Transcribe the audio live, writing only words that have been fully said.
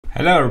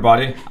Hello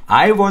everybody,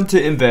 I want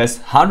to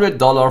invest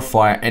 $100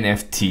 for an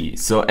NFT,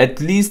 so at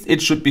least it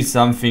should be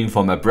something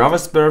for my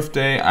brother's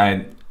birthday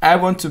and I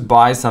want to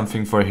buy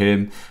something for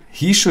him.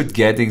 He should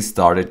getting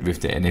started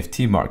with the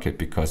NFT market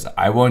because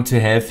I want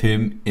to have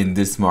him in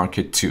this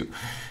market too.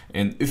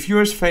 And if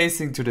you're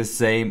facing to the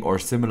same or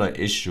similar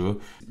issue,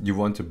 you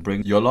want to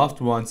bring your loved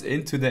ones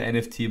into the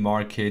NFT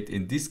market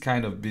in this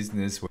kind of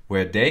business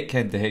where they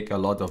can take a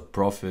lot of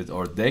profit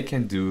or they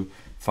can do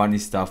funny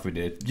stuff with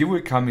it, you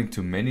will come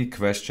into many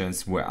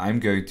questions where I'm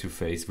going to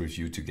face with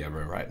you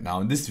together right now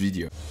in this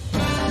video.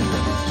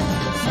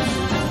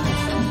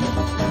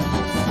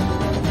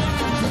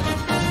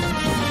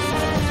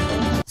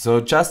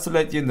 So just to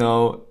let you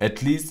know,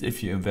 at least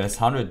if you invest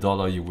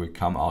 $100, you will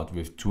come out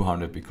with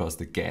 $200 because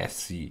the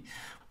gas fee.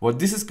 What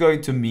this is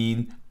going to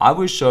mean, I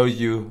will show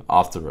you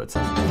afterwards.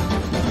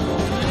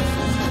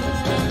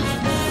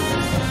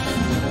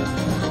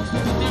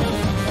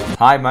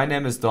 Hi, my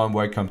name is Don,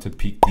 welcome to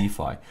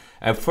Peakdefi.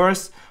 At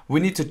first,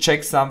 we need to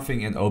check something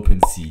in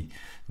OpenSea.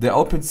 The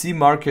OpenSea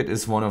market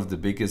is one of the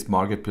biggest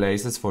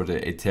marketplaces for the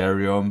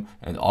Ethereum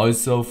and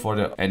also for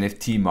the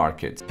NFT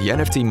market. The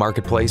NFT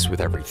marketplace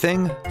with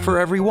everything for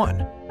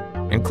everyone,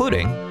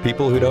 including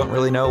people who don't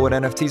really know what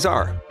NFTs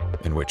are.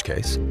 In which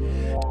case,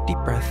 deep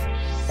breath.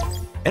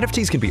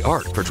 NFTs can be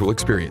art, virtual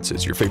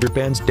experiences, your favorite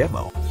band's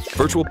demo,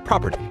 virtual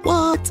property.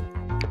 What?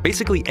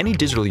 Basically any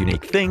digital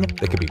unique thing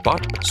that can be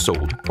bought,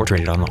 sold, or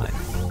traded online.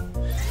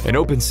 And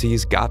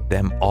OpenSea's got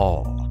them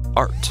all.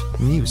 Art,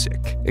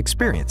 music,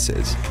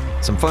 experiences,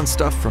 some fun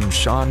stuff from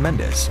Shawn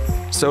Mendes.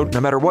 So no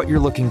matter what you're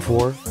looking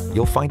for,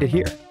 you'll find it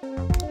here.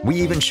 We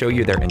even show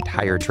you their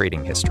entire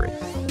trading history,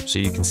 so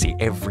you can see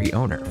every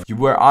owner. You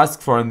were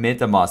asked for a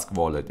Metamask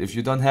wallet. If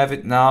you don't have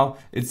it now,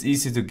 it's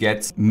easy to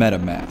get.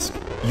 Metamask,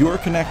 your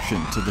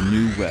connection to the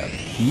new web.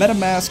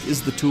 Metamask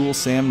is the tool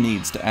Sam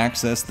needs to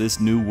access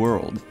this new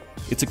world.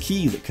 It's a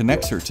key that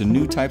connects her to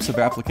new types of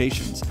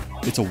applications.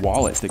 It's a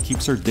wallet that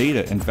keeps her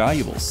data and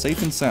valuables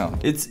safe and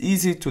sound. It's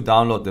easy to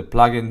download the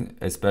plugin,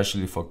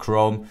 especially for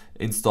Chrome,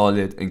 install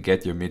it and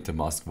get your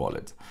Metamask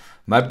wallet.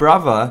 My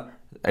brother,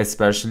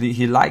 especially,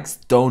 he likes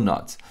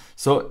donuts.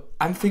 So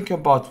I'm thinking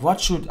about what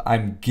should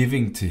I'm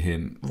giving to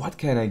him? What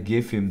can I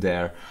give him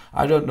there?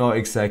 I don't know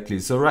exactly.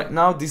 So right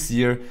now, this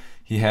year,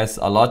 he has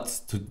a lot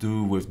to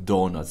do with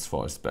donuts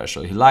for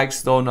special. He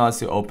likes donuts,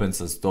 he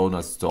opens a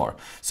donut store.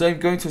 So I'm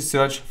going to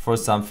search for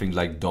something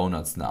like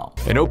donuts now.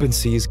 And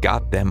OpenSea's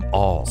got them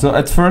all. So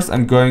at first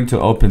I'm going to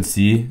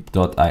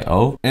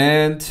OpenSea.io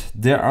and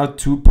there are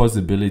two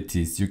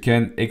possibilities. You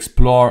can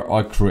explore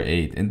or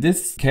create. In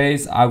this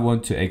case, I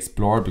want to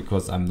explore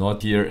because I'm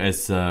not here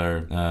as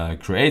a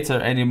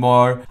creator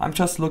anymore. I'm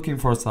just looking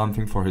for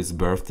something for his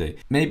birthday.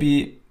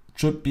 Maybe it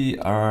should be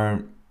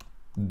a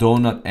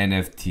donut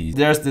NFT.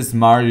 There's this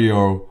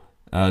Mario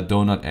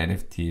donut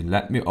NFT.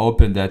 Let me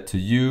open that to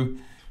you.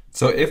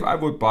 So if I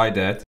would buy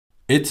that,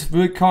 it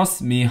will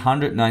cost me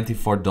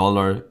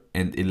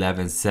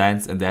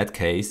 $194.11 in that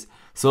case.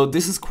 So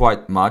this is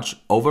quite much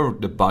over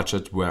the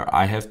budget where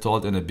I have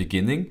told in the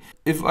beginning.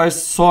 If I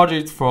sort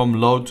it from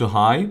low to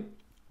high,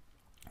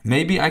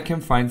 maybe I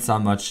can find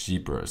some much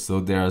cheaper. So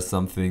there are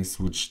some things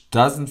which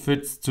doesn't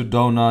fit to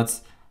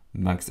donuts,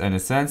 makes any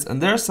sense. And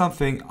there's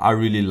something I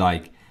really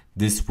like.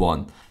 This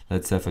one.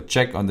 Let's have a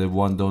check on the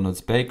One Donuts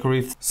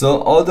Bakery.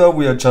 So although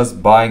we are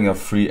just buying a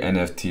free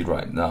NFT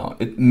right now,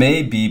 it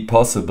may be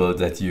possible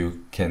that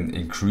you can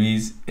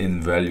increase in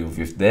value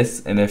with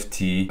this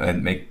NFT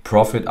and make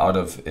profit out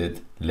of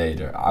it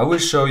later. I will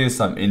show you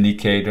some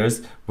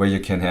indicators where you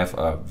can have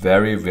a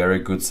very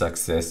good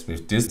success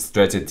with this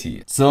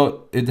strategy.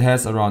 So it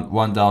has around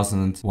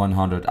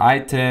 1,100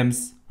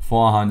 items,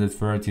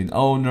 413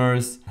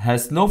 owners,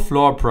 has no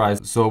floor price,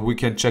 so we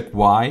can check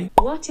why.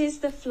 What is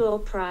the floor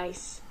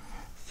price?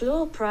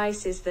 Floor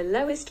price is the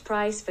lowest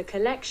price for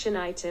collection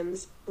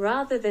items,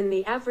 rather than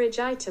the average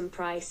item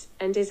price,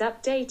 and is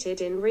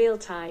updated in real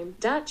time.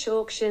 Dutch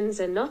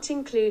auctions are not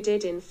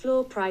included in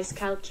floor price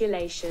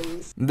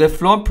calculations. The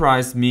floor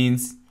price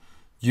means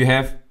you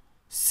have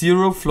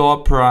 0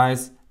 floor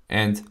price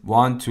and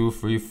 1, 2,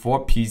 3,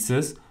 4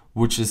 pieces,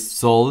 which is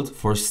sold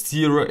for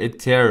 0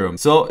 Ethereum.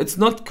 So it's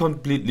not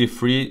completely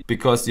free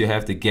because you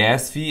have the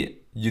gas fee.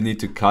 You need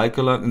to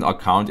calculate an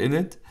account in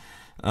it.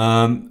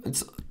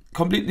 It's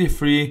completely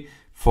free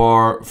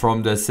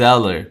from the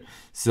seller.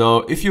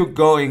 So if you're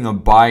going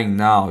and buying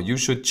now, you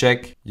should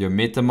check your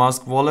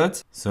Metamask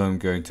wallet. So I'm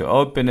going to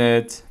open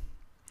it.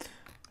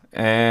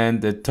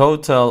 And the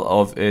total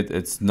of it,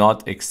 it's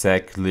not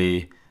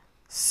exactly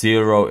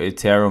 0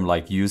 Ethereum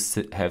like you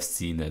have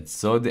seen it.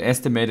 So the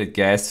estimated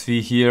gas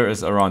fee here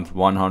is around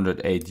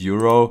 108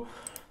 euro.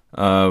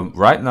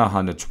 Right now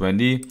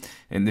 120.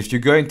 And if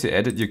you're going to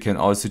edit, you can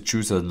also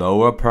choose a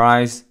lower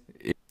price.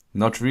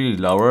 Not really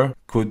lower,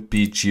 could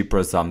be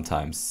cheaper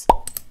sometimes.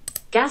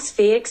 Gas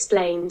fee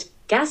explained.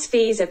 Gas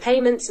fees are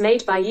payments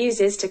made by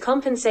users to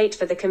compensate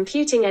for the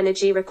computing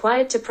energy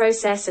required to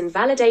process and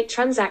validate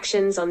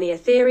transactions on the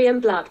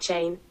Ethereum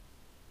blockchain.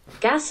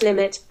 Gas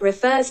limit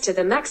refers to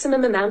the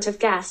maximum amount of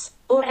gas,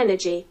 or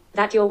energy,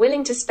 that you're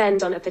willing to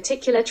spend on a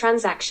particular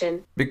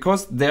transaction.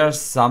 Because there's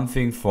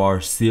something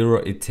for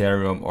 0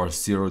 Ethereum or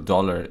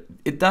 $0,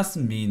 it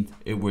doesn't mean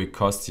it will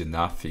cost you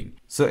nothing.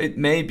 So it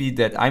may be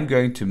that I'm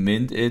going to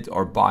mint it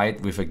or buy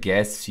it with a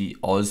gas fee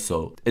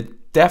also.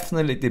 It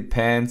definitely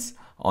depends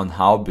on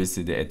how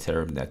busy the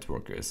Ethereum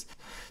network is.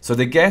 So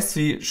the gas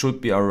fee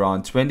should be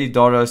around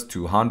 $20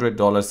 to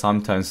 $100.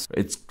 Sometimes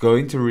it's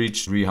going to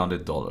reach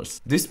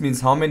 $300. This means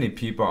how many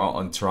people are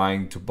on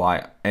trying to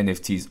buy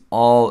NFTs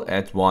all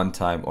at one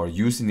time or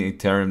using the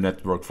Ethereum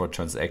network for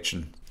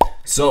transaction.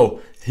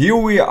 So here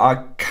we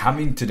are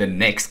coming to the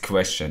next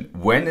question.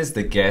 When is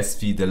the gas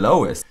fee the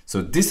lowest?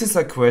 So this is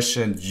a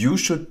question you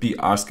should be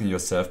asking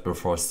yourself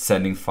before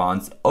sending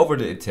funds over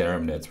the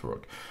Ethereum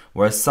network,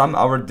 where some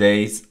other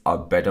days are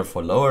better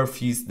for lower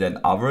fees than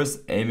others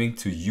aiming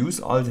to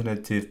use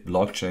alternative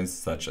blockchains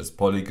such as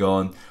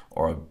Polygon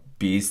or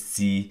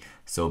BSC,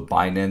 so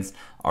Binance,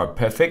 are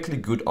perfectly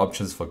good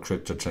options for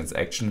crypto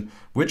transaction,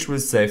 which will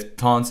save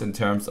tons in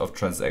terms of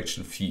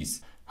transaction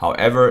fees.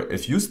 However,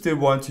 if you still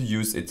want to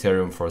use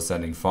Ethereum for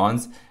sending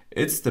funds,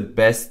 it's the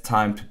best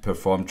time to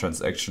perform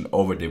transaction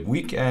over the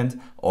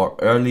weekend or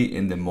early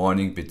in the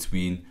morning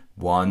between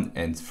 1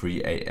 and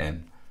 3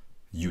 a.m.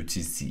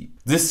 UTC.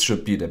 This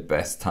should be the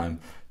best time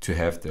to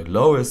have the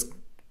lowest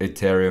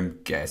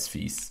Ethereum gas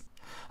fees.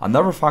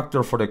 Another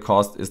factor for the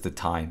cost is the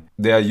time.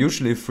 There are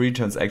usually 3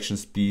 transaction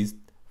speeds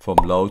from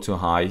low to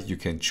high you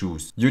can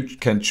choose. You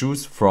can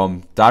choose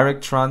from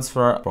direct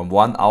transfer from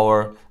 1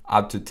 hour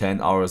up to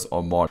 10 hours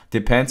or more.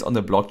 Depends on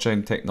the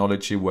blockchain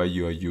technology where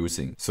you are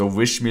using. So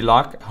wish me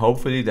luck.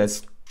 Hopefully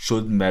that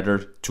shouldn't matter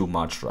too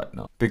much right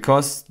now.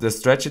 Because the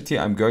strategy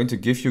I'm going to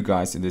give you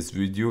guys in this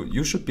video,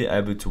 you should be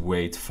able to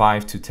wait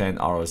 5 to 10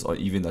 hours or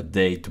even a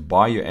day to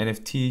buy your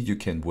NFT. You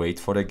can wait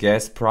for the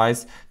gas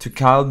price to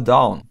calm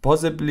down.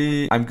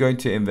 Possibly I'm going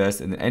to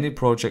invest in any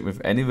project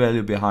with any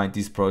value behind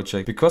this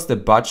project because the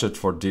budget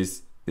for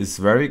this is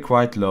very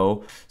quite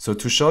low. So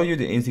to show you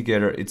the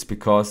indicator, it's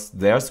because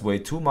there's way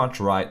too much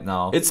right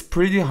now. It's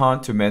pretty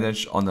hard to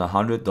manage on a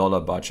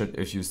 $100 budget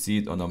if you see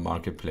it on a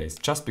marketplace,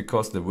 just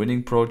because the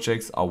winning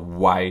projects are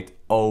wide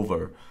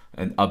over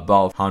and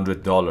above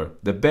 $100.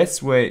 The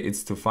best way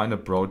is to find a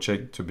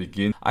project to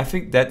begin. I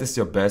think that is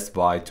your best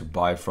buy, to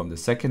buy from the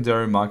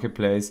secondary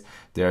marketplace.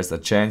 There's a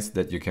chance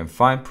that you can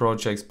find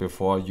projects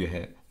before you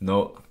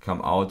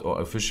come out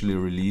or officially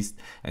released,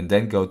 and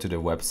then go to the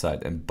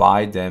website and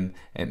buy them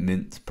at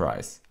mint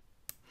price.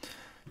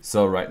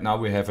 So right now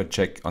we have a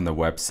check on the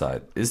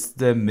website. Is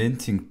the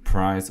minting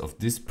price of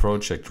this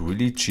project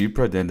really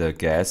cheaper than the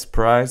gas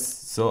price?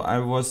 So I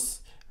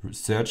was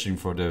searching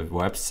for the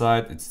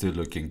website. It's still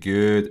looking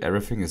good.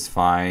 Everything is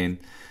fine.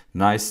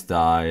 Nice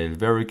style,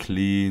 very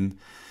clean.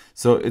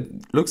 So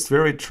it looks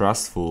very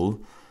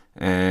trustful.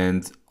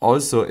 And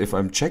also, if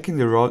I'm checking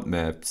the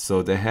roadmap,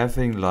 so they're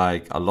having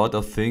like a lot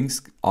of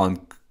things on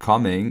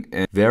coming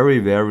and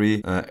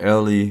very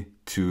early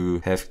to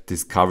have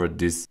discovered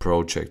this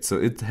project. So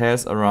it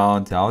has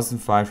around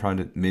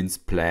 1,500 mints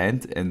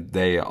planned and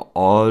they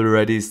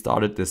already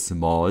started the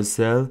small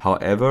cell.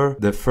 However,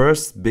 the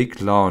first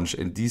big launch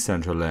in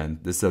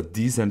Decentraland, this is a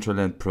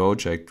Decentraland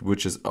project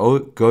which is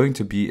going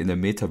to be in the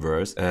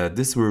metaverse.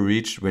 This will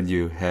reach when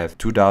you have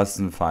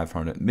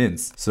 2,500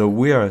 mints. So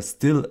we are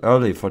still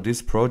early for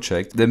this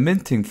project. The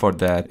minting for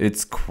that,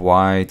 it's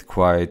quite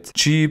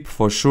cheap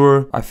for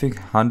sure. I think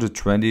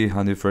 $120,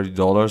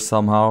 $130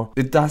 somehow.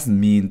 It doesn't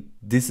mean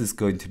this is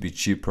going to be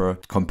cheaper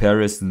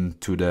comparison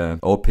to the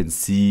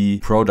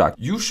OpenSea product.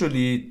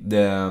 Usually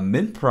the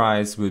mint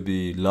price will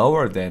be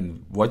lower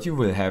than what you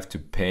will have to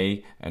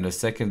pay in the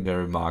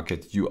secondary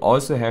market. You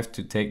also have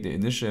to take the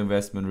initial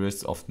investment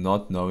risk of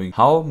not knowing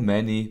how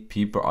many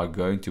people are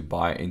going to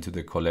buy into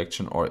the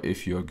collection or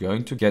if you're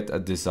going to get a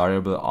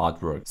desirable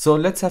artwork. So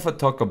let's have a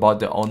talk about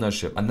the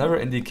ownership. Another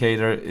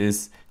indicator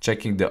is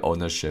checking the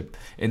ownership.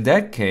 In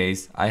that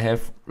case, I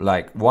have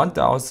like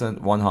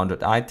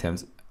 1,100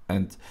 items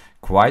and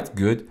quite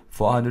good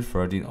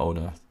 413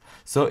 owners.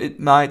 So it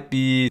might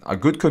be a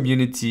good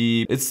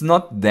community. It's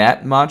not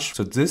that much.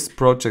 So this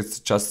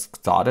project just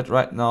started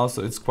right now.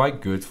 So it's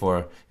quite good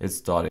for its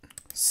starting.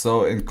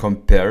 So in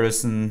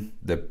comparison,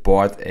 the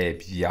Bored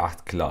Ape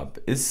Yacht Club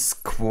is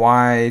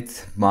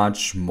quite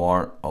much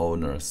more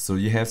owners. So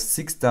you have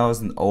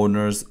 6,000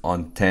 owners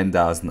on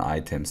 10,000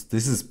 items.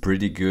 This is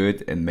pretty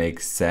good and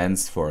makes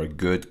sense for a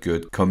good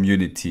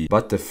community.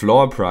 But the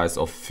floor price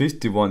of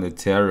 51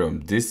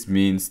 Ethereum, this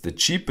means the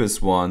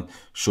cheapest one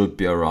should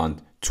be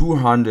around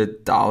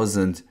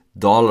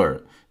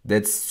 $200,000.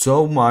 That's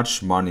so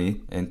much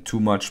money and too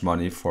much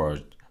money for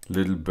a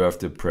little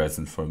birthday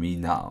present for me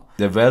now.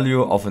 The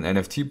value of an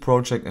NFT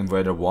project and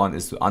whether one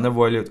is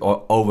undervalued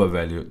or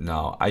overvalued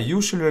now. I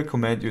usually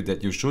recommend you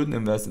that you shouldn't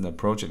invest in a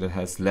project that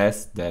has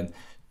less than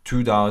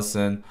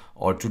 2,000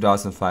 or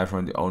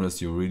 2,500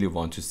 owners you really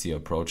want to see a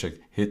project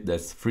hit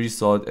that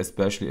threshold,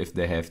 especially if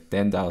they have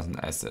 10,000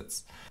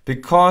 assets.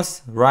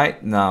 Because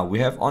right now we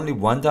have only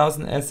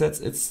 1,000 assets,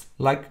 it's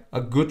like a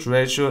good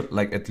ratio,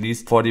 like at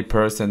least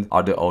 40%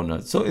 are the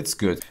owners, so it's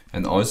good.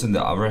 And also on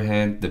the other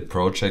hand, the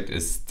project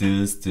is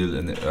still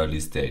in the early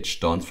stage,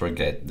 don't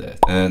forget that.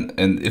 And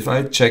if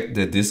I check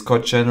the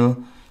Discord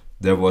channel,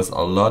 there was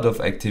a lot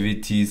of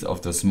activities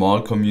of the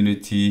small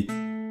community.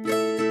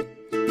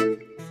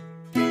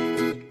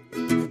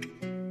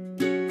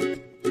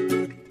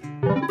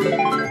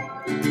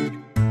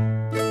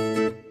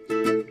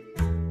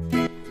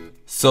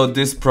 So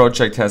this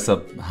project has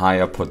a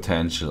higher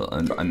potential,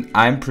 and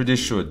I'm pretty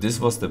sure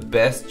this was the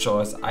best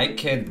choice I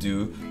can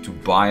do to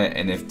buy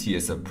an NFT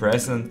as a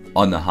present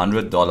on a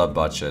 $100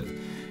 budget.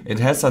 It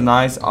has a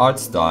nice art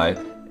style,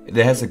 it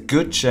has a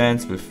good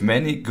chance with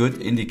many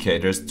good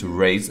indicators to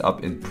raise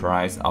up in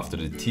price after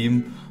the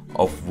team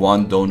of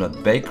One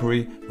Donut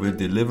Bakery will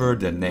deliver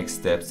their next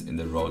steps in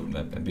the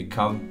roadmap and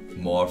become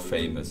more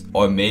famous.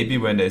 Or maybe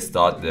when they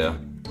start their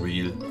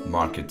real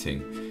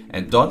marketing.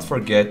 And don't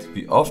forget,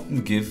 we often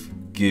give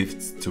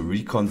gifts to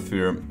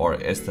reconfirm or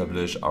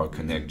establish our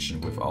connection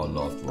with our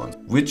loved ones,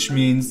 which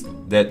means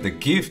that the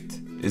gift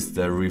is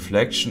the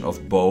reflection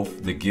of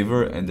both the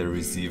giver and the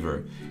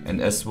receiver,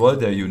 and as well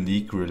their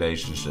unique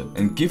relationship.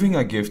 And giving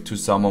a gift to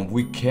someone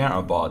we care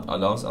about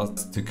allows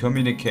us to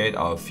communicate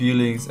our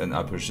feelings and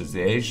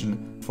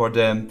appreciation for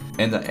them.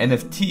 And the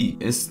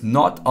NFT is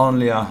not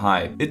only a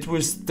hype, it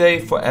will stay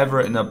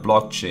forever in a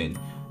blockchain,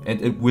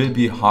 and it will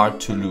be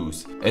hard to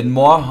lose and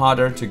more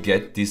harder to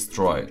get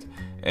destroyed.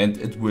 And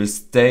it will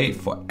stay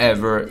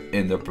forever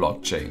in the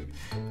blockchain.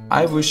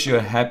 I wish you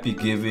a happy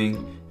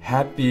giving,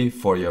 happy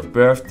for your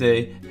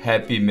birthday,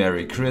 happy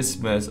Merry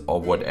Christmas, or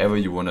whatever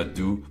you want to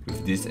do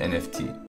with this NFT.